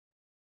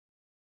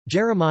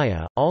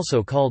Jeremiah,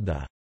 also called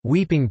the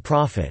weeping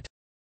prophet,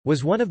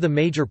 was one of the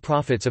major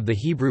prophets of the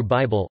Hebrew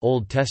Bible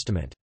Old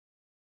Testament.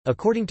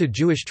 According to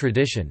Jewish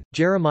tradition,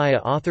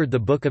 Jeremiah authored the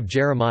Book of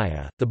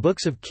Jeremiah, the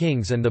Books of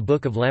Kings and the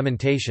Book of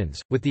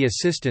Lamentations, with the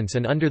assistance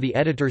and under the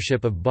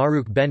editorship of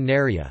Baruch ben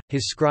Neriah,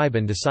 his scribe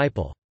and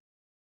disciple.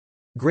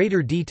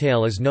 Greater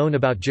detail is known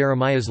about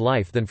Jeremiah's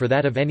life than for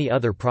that of any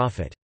other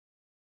prophet.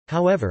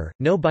 However,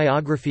 no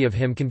biography of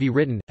him can be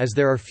written, as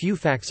there are few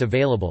facts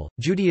available.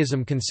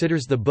 Judaism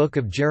considers the Book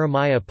of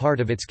Jeremiah part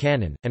of its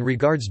canon, and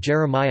regards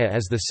Jeremiah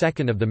as the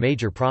second of the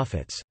major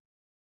prophets.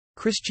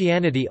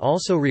 Christianity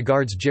also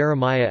regards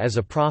Jeremiah as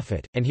a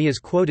prophet, and he is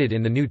quoted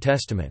in the New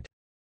Testament.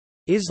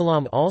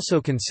 Islam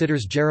also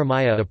considers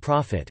Jeremiah a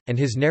prophet, and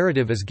his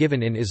narrative is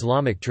given in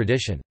Islamic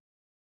tradition.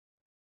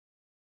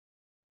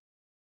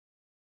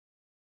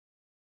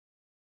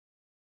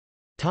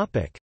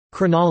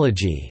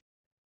 Chronology.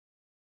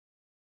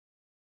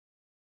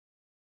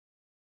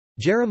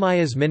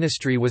 Jeremiah's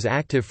ministry was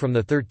active from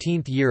the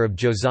 13th year of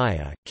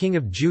Josiah, king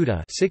of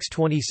Judah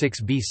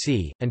 626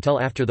 BC, until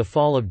after the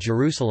fall of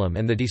Jerusalem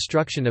and the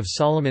destruction of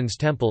Solomon's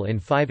temple in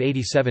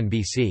 587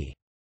 BC.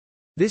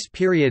 This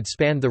period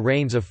spanned the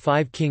reigns of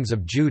 5 kings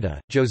of Judah: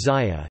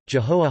 Josiah,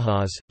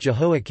 Jehoahaz,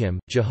 Jehoiakim,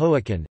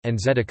 Jehoiachin, and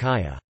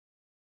Zedekiah.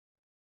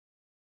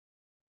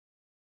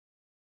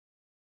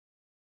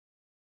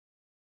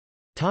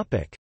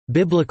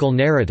 Biblical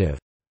narrative.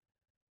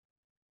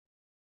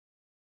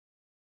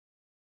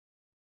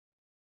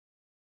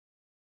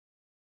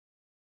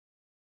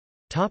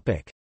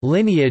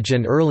 Lineage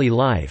and early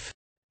life.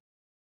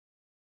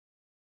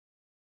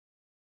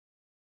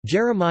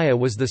 Jeremiah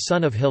was the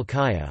son of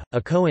Hilkiah,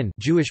 a Cohen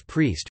Jewish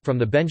priest from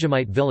the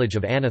Benjamite village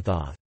of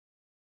Anathoth.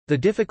 The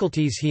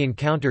difficulties he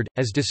encountered,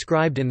 as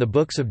described in the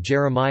books of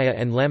Jeremiah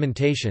and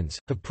Lamentations,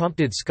 have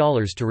prompted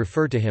scholars to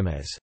refer to him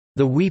as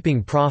the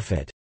weeping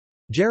prophet.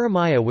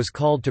 Jeremiah was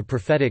called to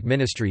prophetic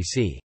ministry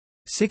c.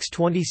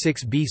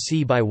 626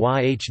 BC by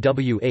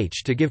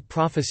YHWH to give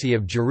prophecy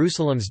of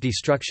Jerusalem's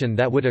destruction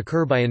that would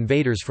occur by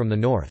invaders from the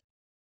north.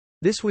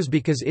 This was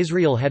because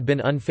Israel had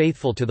been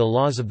unfaithful to the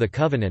laws of the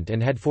covenant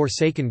and had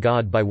forsaken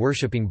God by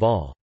worshipping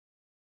Baal.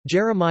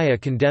 Jeremiah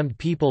condemned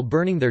people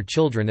burning their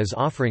children as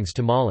offerings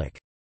to Moloch.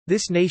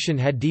 This nation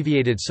had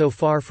deviated so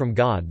far from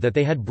God that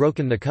they had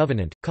broken the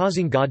covenant,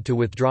 causing God to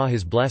withdraw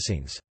his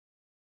blessings.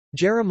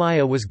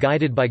 Jeremiah was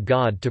guided by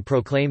God to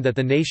proclaim that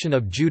the nation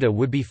of Judah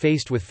would be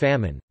faced with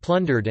famine,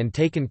 plundered and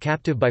taken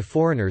captive by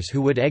foreigners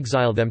who would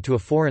exile them to a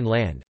foreign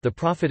land. The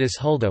prophetess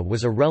Huldah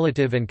was a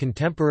relative and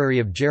contemporary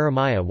of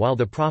Jeremiah, while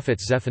the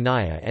prophets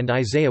Zephaniah and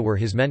Isaiah were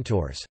his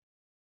mentors.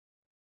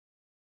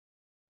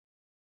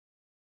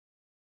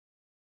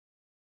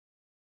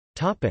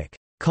 Topic: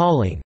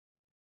 Calling.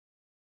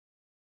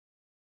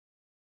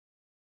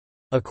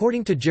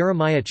 According to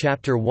Jeremiah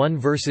chapter 1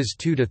 verses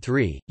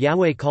 2–3,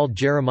 Yahweh called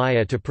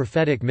Jeremiah to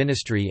prophetic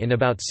ministry in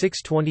about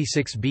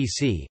 626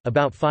 BC,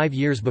 about 5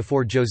 years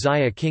before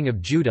Josiah king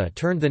of Judah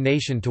turned the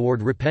nation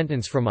toward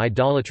repentance from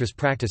idolatrous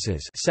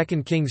practices.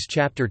 2 Kings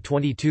chapter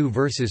 22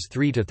 verses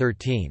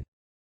 3–13.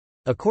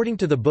 According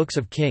to the books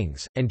of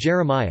Kings and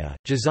Jeremiah,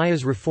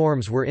 Josiah's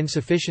reforms were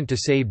insufficient to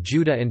save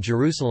Judah and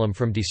Jerusalem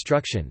from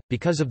destruction,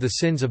 because of the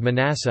sins of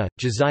Manasseh,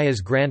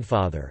 Josiah's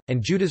grandfather,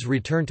 and Judah's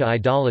return to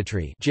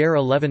idolatry. Jer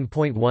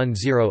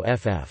 11.10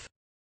 ff.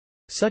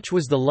 Such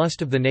was the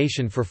lust of the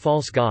nation for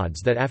false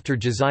gods that after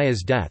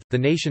Josiah's death, the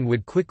nation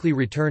would quickly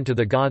return to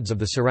the gods of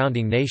the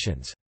surrounding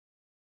nations.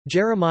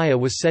 Jeremiah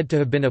was said to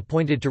have been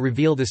appointed to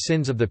reveal the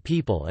sins of the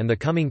people and the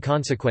coming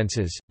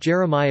consequences.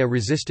 Jeremiah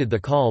resisted the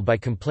call by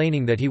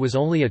complaining that he was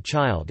only a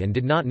child and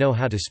did not know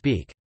how to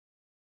speak.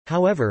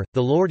 However,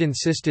 the Lord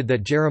insisted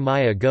that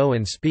Jeremiah go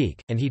and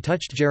speak, and he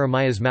touched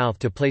Jeremiah's mouth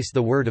to place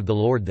the word of the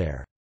Lord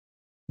there.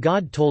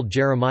 God told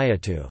Jeremiah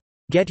to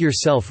get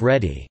yourself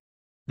ready.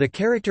 The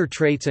character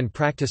traits and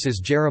practices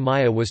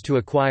Jeremiah was to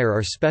acquire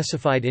are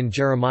specified in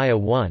Jeremiah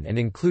 1 and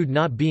include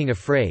not being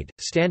afraid,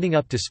 standing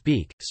up to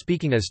speak,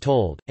 speaking as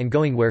told, and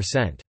going where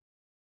sent.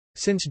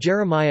 Since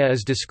Jeremiah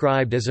is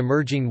described as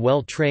emerging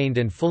well-trained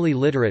and fully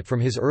literate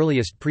from his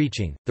earliest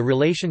preaching, the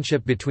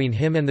relationship between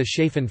him and the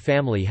Shaphan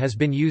family has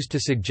been used to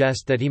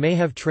suggest that he may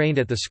have trained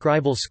at the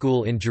scribal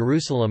school in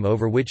Jerusalem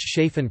over which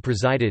Shaphan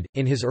presided.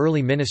 In his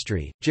early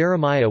ministry,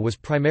 Jeremiah was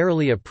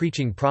primarily a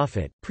preaching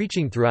prophet,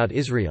 preaching throughout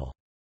Israel.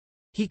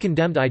 He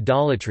condemned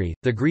idolatry,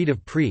 the greed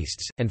of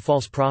priests, and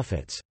false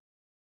prophets.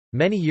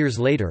 Many years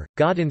later,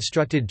 God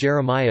instructed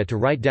Jeremiah to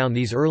write down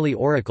these early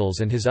oracles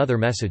and his other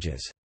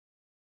messages.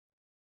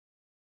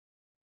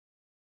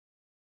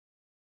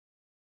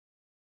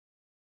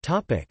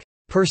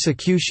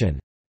 Persecution.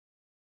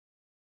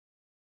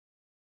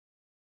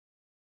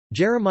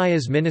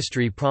 Jeremiah's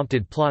ministry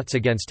prompted plots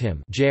against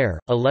him. Jer.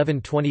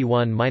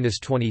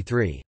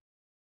 11:21–23.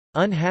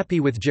 Unhappy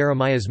with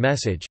Jeremiah's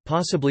message,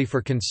 possibly for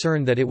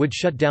concern that it would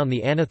shut down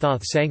the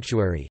Anathoth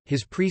sanctuary,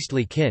 his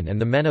priestly kin and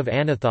the men of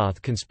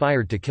Anathoth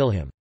conspired to kill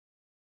him.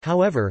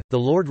 However, the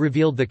Lord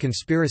revealed the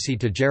conspiracy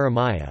to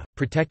Jeremiah,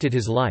 protected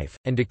his life,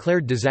 and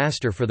declared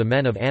disaster for the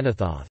men of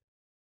Anathoth.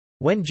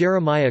 When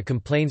Jeremiah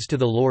complains to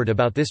the Lord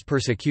about this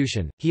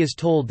persecution, he is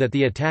told that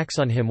the attacks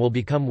on him will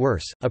become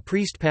worse. A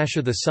priest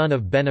Pashur the son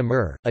of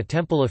Ben-Amur, a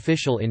temple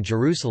official in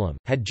Jerusalem,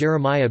 had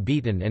Jeremiah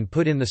beaten and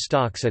put in the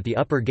stocks at the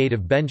upper gate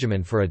of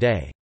Benjamin for a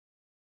day.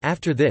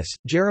 After this,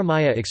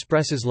 Jeremiah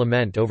expresses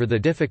lament over the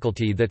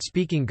difficulty that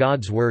speaking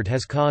God's word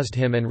has caused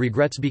him and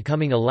regrets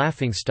becoming a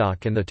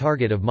laughingstock and the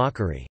target of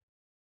mockery.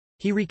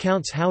 He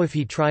recounts how if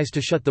he tries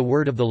to shut the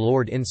word of the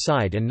Lord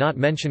inside and not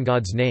mention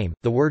God's name,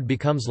 the word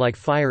becomes like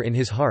fire in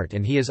his heart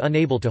and he is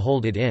unable to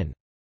hold it in.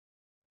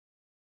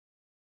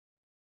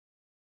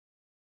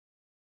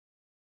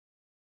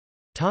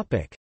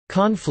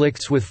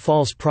 Conflicts with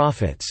false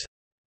prophets.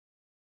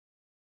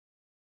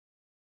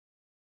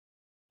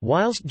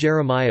 Whilst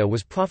Jeremiah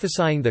was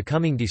prophesying the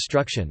coming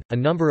destruction, a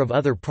number of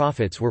other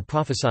prophets were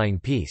prophesying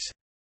peace.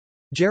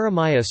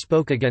 Jeremiah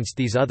spoke against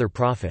these other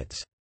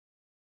prophets.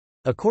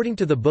 According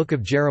to the book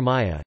of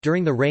Jeremiah,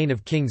 during the reign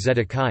of King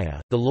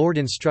Zedekiah, the Lord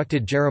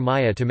instructed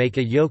Jeremiah to make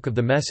a yoke of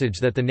the message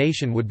that the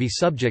nation would be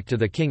subject to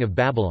the king of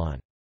Babylon.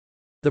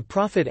 The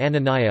prophet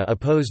Ananiah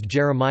opposed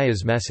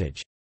Jeremiah's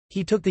message.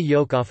 He took the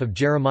yoke off of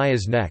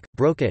Jeremiah's neck,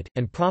 broke it,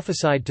 and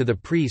prophesied to the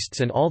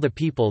priests and all the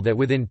people that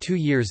within 2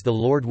 years the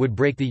Lord would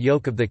break the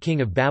yoke of the king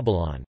of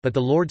Babylon. But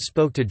the Lord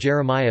spoke to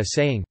Jeremiah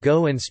saying,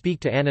 "Go and speak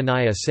to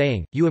Ananiah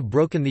saying, You have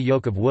broken the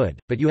yoke of wood,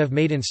 but you have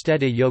made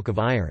instead a yoke of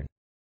iron."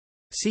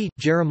 See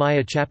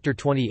Jeremiah chapter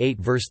 28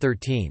 verse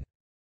 13.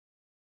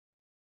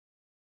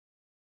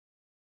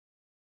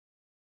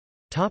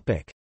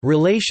 Topic: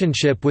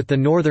 Relationship with the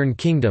northern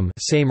kingdom,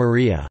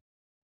 Samaria.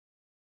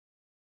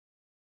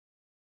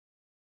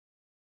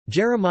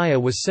 Jeremiah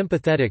was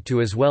sympathetic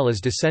to as well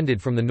as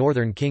descended from the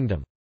northern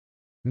kingdom.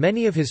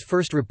 Many of his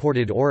first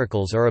reported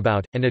oracles are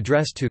about, and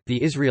addressed to,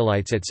 the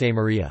Israelites at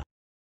Samaria.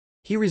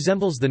 He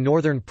resembles the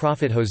northern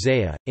prophet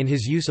Hosea, in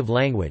his use of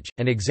language,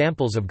 and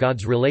examples of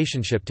God's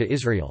relationship to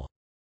Israel.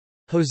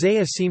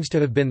 Hosea seems to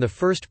have been the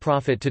first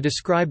prophet to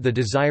describe the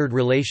desired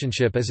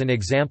relationship as an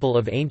example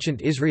of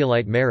ancient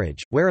Israelite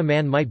marriage, where a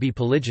man might be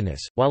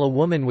polygynous, while a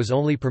woman was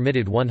only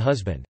permitted one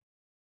husband.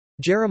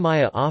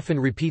 Jeremiah often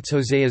repeats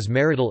Hosea's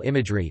marital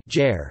imagery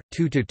Jer,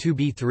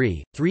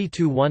 2-2b3,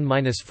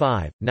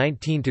 3-1-5,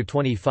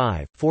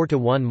 19-25,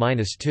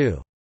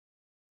 4-1-2.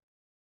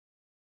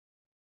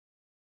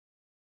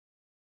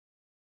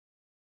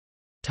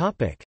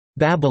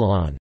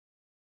 Babylon.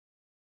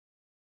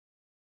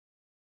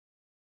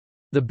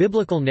 The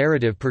biblical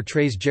narrative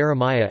portrays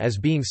Jeremiah as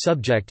being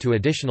subject to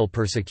additional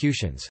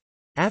persecutions.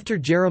 After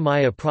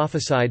Jeremiah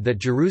prophesied that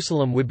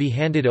Jerusalem would be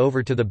handed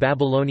over to the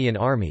Babylonian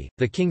army,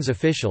 the king's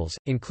officials,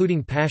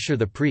 including Pashur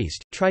the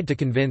priest, tried to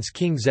convince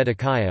King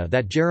Zedekiah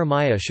that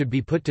Jeremiah should be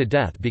put to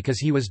death because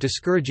he was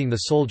discouraging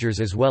the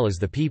soldiers as well as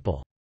the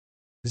people.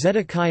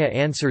 Zedekiah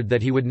answered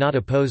that he would not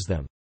oppose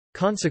them.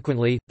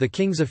 Consequently, the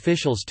king's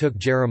officials took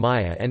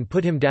Jeremiah and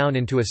put him down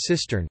into a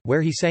cistern,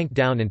 where he sank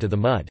down into the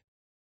mud.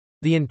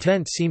 The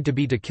intent seemed to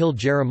be to kill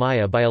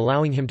Jeremiah by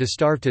allowing him to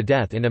starve to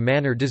death in a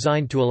manner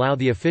designed to allow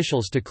the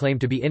officials to claim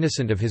to be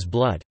innocent of his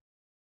blood.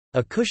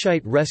 A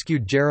Cushite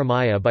rescued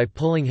Jeremiah by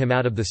pulling him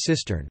out of the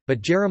cistern,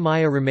 but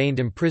Jeremiah remained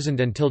imprisoned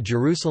until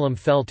Jerusalem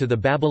fell to the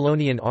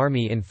Babylonian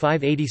army in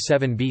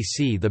 587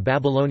 BC. The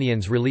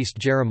Babylonians released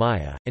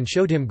Jeremiah, and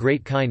showed him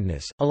great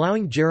kindness,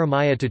 allowing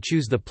Jeremiah to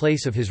choose the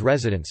place of his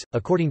residence,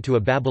 according to a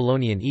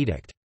Babylonian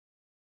edict.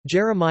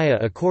 Jeremiah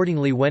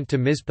accordingly went to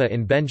Mizpah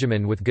in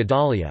Benjamin with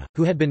Gedaliah,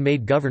 who had been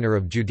made governor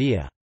of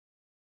Judea.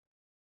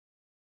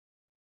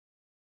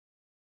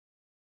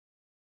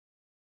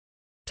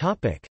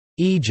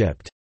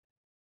 Egypt.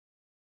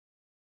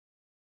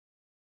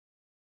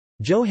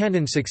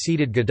 Johanan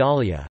succeeded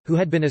Gedaliah, who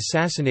had been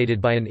assassinated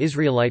by an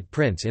Israelite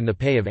prince in the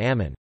pay of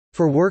Ammon,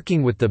 for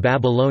working with the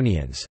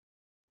Babylonians.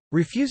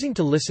 Refusing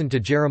to listen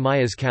to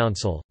Jeremiah's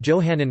counsel,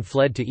 Johanan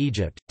fled to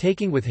Egypt,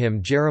 taking with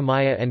him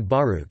Jeremiah and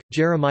Baruch,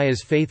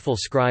 Jeremiah's faithful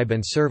scribe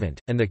and servant,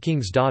 and the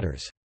king's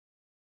daughters.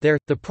 There,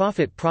 the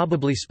prophet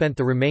probably spent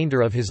the remainder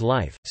of his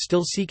life,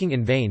 still seeking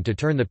in vain to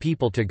turn the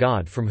people to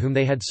God from whom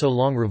they had so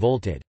long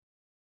revolted.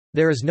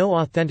 There is no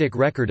authentic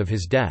record of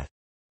his death.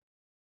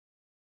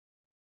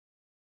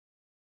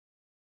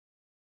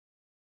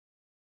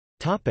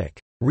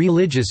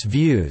 Religious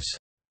views.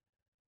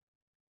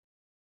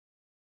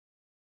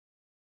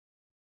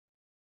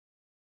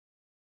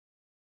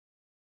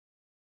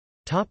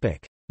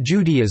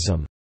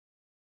 Judaism.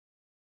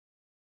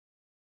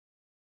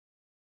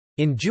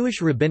 In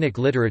Jewish rabbinic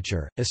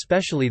literature,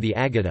 especially the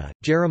Aggadah,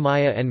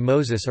 Jeremiah and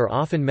Moses are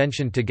often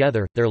mentioned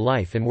together, their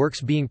life and works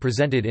being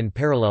presented in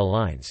parallel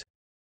lines.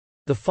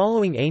 The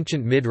following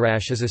ancient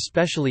midrash is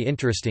especially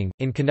interesting,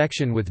 in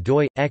connection with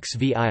Doi,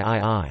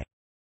 XVIII.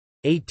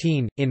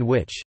 18, in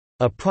which,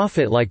 "a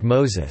prophet like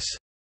Moses"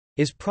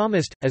 is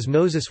promised. As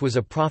Moses was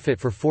a prophet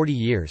for 40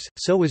 years,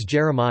 so was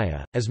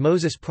Jeremiah. As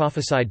Moses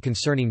prophesied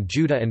concerning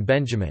Judah and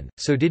Benjamin,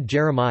 so did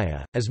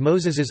Jeremiah. As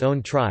Moses's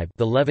own tribe,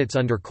 the Levites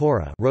under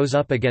Korah, rose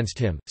up against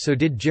him, so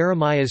did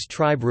Jeremiah's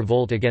tribe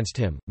revolt against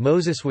him.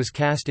 Moses was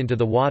cast into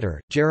the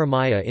water,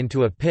 Jeremiah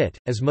into a pit.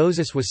 As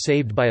Moses was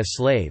saved by a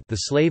slave, the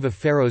slave of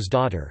Pharaoh's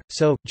daughter,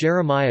 so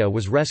Jeremiah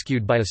was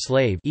rescued by a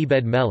slave,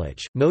 Ebed-Melech.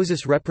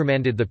 Moses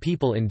reprimanded the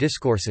people in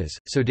discourses,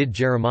 so did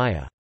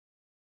Jeremiah.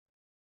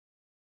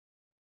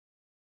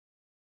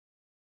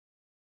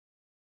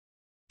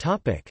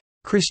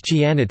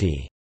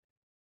 Christianity.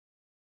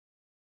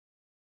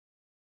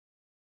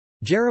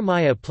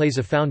 Jeremiah plays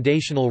a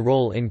foundational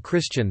role in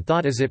Christian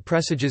thought as it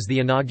presages the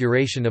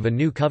inauguration of a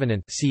new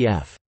covenant,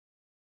 cf.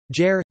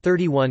 Jer.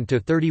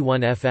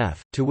 31–31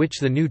 ff., to which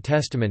the New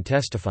Testament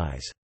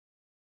testifies.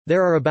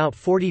 There are about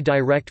 40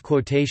 direct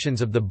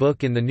quotations of the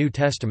book in the New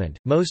Testament,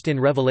 most in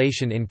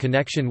Revelation in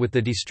connection with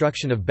the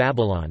destruction of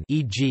Babylon,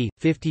 e.g.,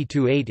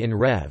 50–8 in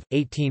Rev.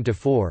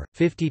 18–4,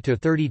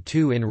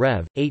 50–32 in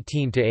Rev.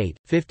 18–8,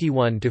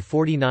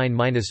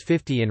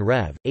 51–49–50 in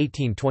Rev.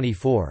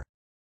 18–24.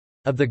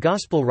 Of the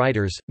Gospel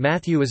writers,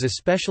 Matthew is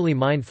especially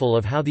mindful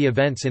of how the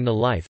events in the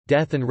life,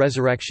 death and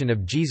resurrection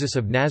of Jesus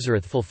of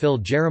Nazareth fulfill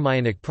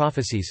Jeremianic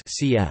prophecies,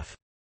 cf.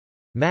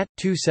 Matt.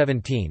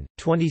 2:17,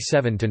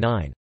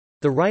 27–9.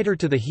 The writer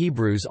to the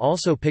Hebrews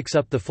also picks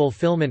up the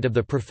fulfillment of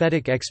the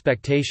prophetic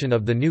expectation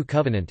of the New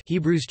Covenant,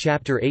 Hebrews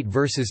chapter 8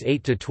 verses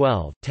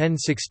 8–12,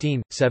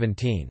 10:16,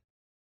 17.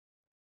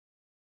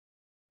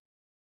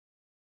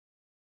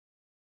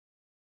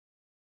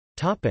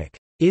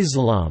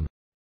 Islam.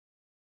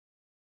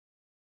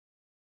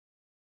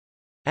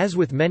 As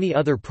with many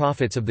other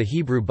prophets of the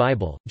Hebrew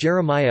Bible,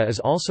 Jeremiah is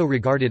also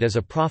regarded as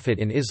a prophet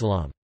in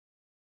Islam.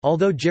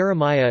 Although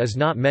Jeremiah is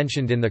not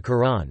mentioned in the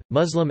Quran,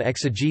 Muslim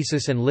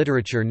exegesis and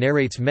literature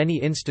narrates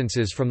many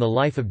instances from the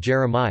life of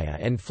Jeremiah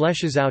and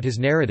fleshes out his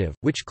narrative,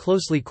 which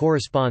closely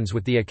corresponds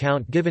with the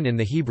account given in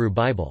the Hebrew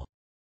Bible.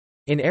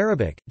 In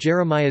Arabic,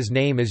 Jeremiah's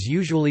name is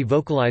usually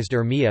vocalized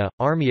Ermiya,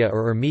 Armiya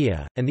or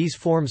Ermiya, and these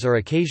forms are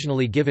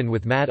occasionally given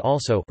with mad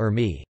also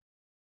Ermi.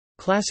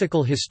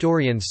 Classical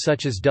historians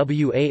such as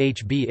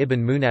Wahb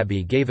ibn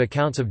Munabi gave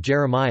accounts of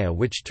Jeremiah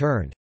which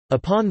turned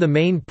upon the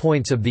main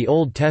points of the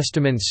Old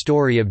Testament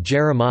story of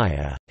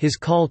Jeremiah, his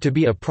call to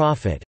be a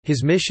prophet,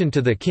 his mission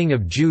to the king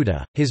of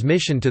Judah, his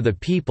mission to the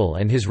people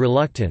and his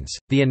reluctance,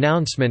 the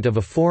announcement of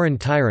a foreign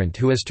tyrant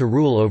who is to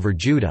rule over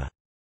Judah.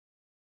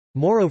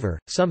 Moreover,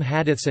 some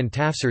hadiths and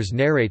tafsirs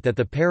narrate that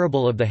the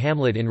parable of the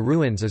hamlet in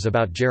ruins is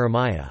about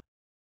Jeremiah.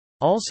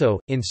 Also,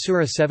 in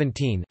Surah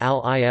 17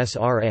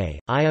 Al-Isra,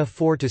 Ayah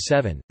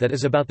 4–7, that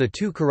is about the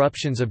two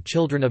corruptions of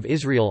children of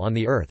Israel on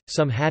the earth.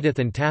 Some hadith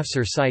and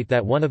tafsir cite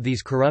that one of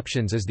these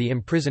corruptions is the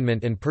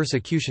imprisonment and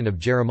persecution of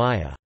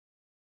Jeremiah.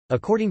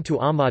 According to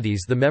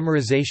Ahmadis, the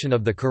memorization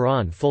of the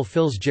Quran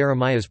fulfills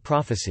Jeremiah's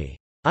prophecy,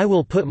 "I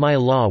will put my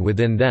law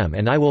within them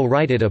and I will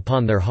write it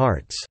upon their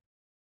hearts."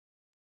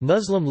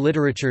 Muslim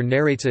literature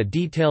narrates a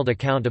detailed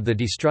account of the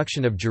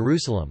destruction of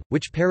Jerusalem,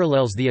 which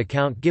parallels the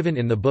account given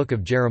in the book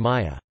of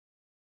Jeremiah.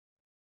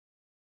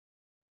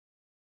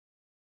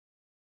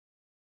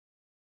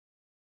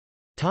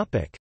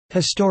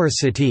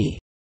 Historicity.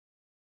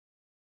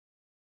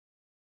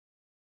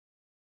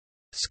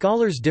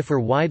 Scholars differ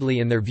widely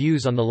in their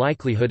views on the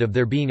likelihood of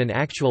there being an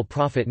actual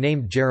prophet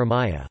named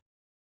Jeremiah.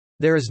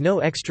 There is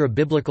no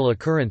extra-biblical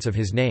occurrence of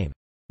his name.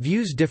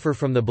 Views differ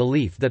from the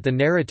belief that the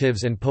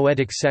narratives and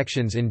poetic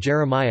sections in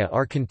Jeremiah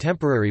are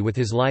contemporary with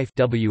his life.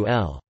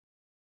 W.L.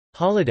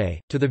 Holiday,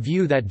 to the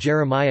view that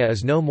Jeremiah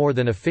is no more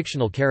than a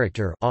fictional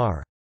character.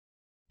 R.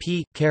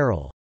 P.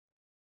 Carroll.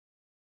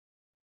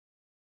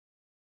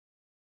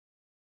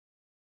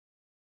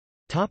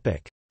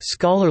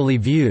 Scholarly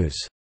views.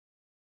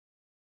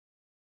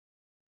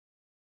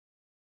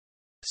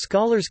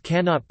 Scholars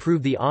cannot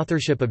prove the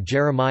authorship of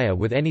Jeremiah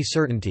with any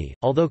certainty,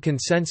 although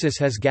consensus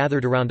has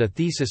gathered around a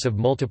thesis of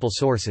multiple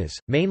sources,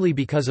 mainly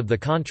because of the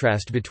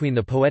contrast between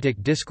the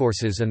poetic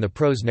discourses and the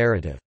prose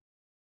narrative.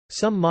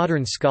 Some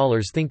modern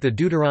scholars think the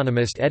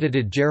Deuteronomist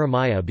edited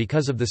Jeremiah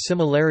because of the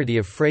similarity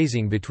of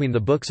phrasing between the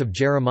books of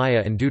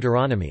Jeremiah and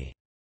Deuteronomy.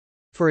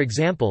 For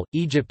example,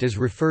 Egypt is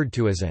referred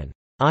to as an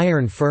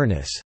iron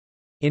furnace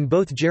in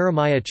both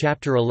Jeremiah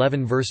chapter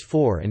 11 verse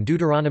 4 and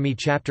Deuteronomy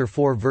chapter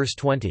 4 verse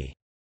 20.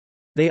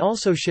 They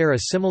also share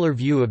a similar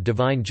view of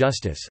divine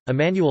justice.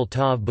 Emmanuel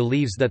Tov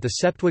believes that the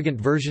Septuagint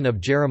version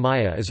of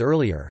Jeremiah is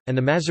earlier, and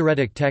the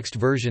Masoretic text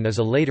version is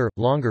a later,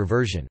 longer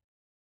version.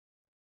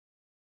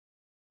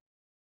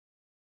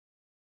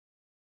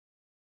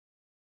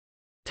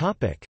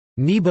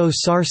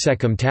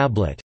 Nebo-Sarsekim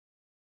tablet.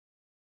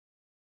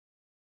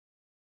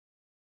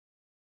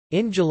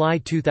 In July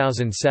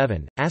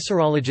 2007,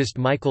 Assyriologist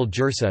Michael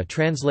Jersa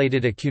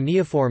translated a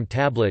cuneiform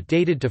tablet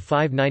dated to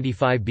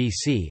 595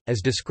 BC,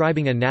 as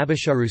describing a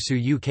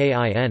Nabusharusu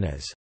Ukin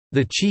as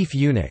the chief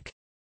eunuch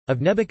of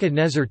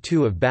Nebuchadnezzar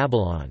II of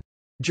Babylon.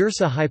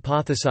 Jersa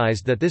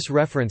hypothesized that this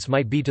reference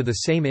might be to the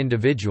same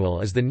individual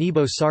as the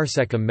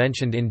Nebo-Sarsekim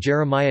mentioned in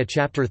Jeremiah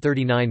chapter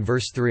 39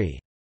 verse 3.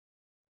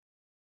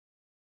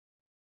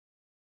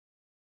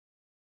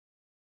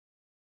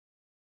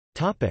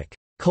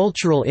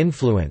 Cultural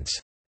influence.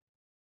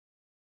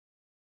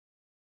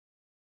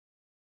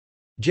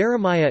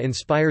 Jeremiah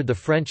inspired the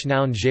French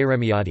noun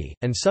jérémiade,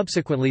 and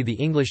subsequently the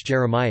English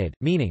Jeremiad,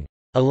 meaning,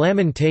 a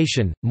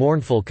lamentation,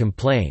 mournful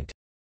complaint,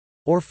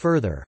 or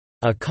further,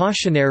 a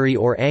cautionary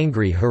or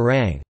angry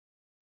harangue.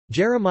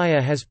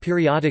 Jeremiah has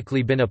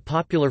periodically been a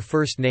popular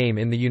first name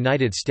in the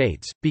United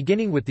States,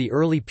 beginning with the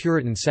early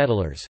Puritan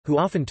settlers, who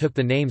often took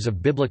the names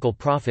of biblical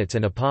prophets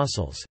and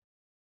apostles.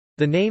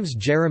 The names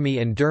Jeremy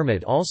and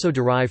Dermot also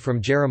derive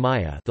from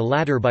Jeremiah, the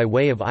latter by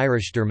way of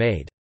Irish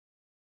Dermaid.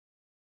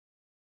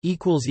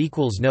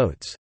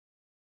 Notes